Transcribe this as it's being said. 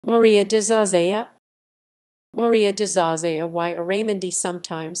María de Zozaya. María de Zozaya, why Arramendi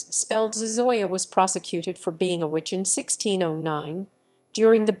sometimes spelled Zozoya, was prosecuted for being a witch in 1609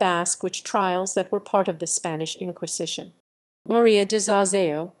 during the Basque witch trials that were part of the Spanish Inquisition. María de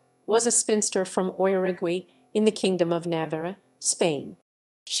Zozaya was a spinster from Oyeregui in the Kingdom of Navarra, Spain.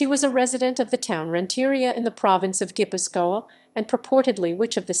 She was a resident of the town Renteria in the province of Guipuzcoa and purportedly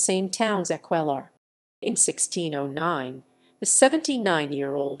witch of the same town's aquelarre. In 1609, the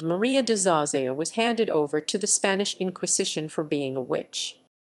 79-year-old María de Zozaya was handed over to the Spanish Inquisition for being a witch.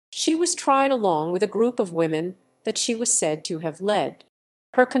 She was tried along with a group of women that she was said to have led.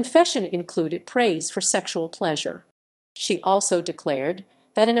 Her confession included praise for sexual pleasure. She also declared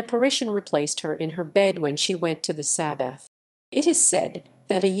that an apparition replaced her in her bed when she went to the Sabbath. It is said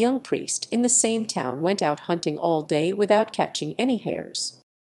that a young priest in the same town went out hunting all day without catching any hares.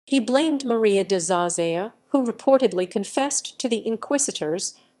 He blamed María de Zozaya, who reportedly confessed to the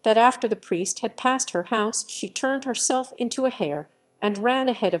inquisitors that after the priest had passed her house she turned herself into a hare and ran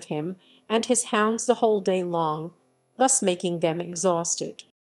ahead of him and his hounds the whole day long, thus making them exhausted.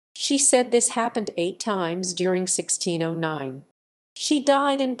 She said this happened 8 times during 1609. She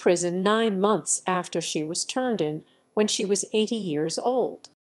died in prison 9 months after she was turned in, when she was 80 years old.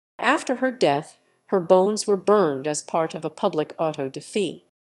 After her death, her bones were burned as part of a public auto-da-fe.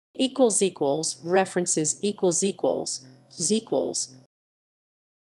 References equals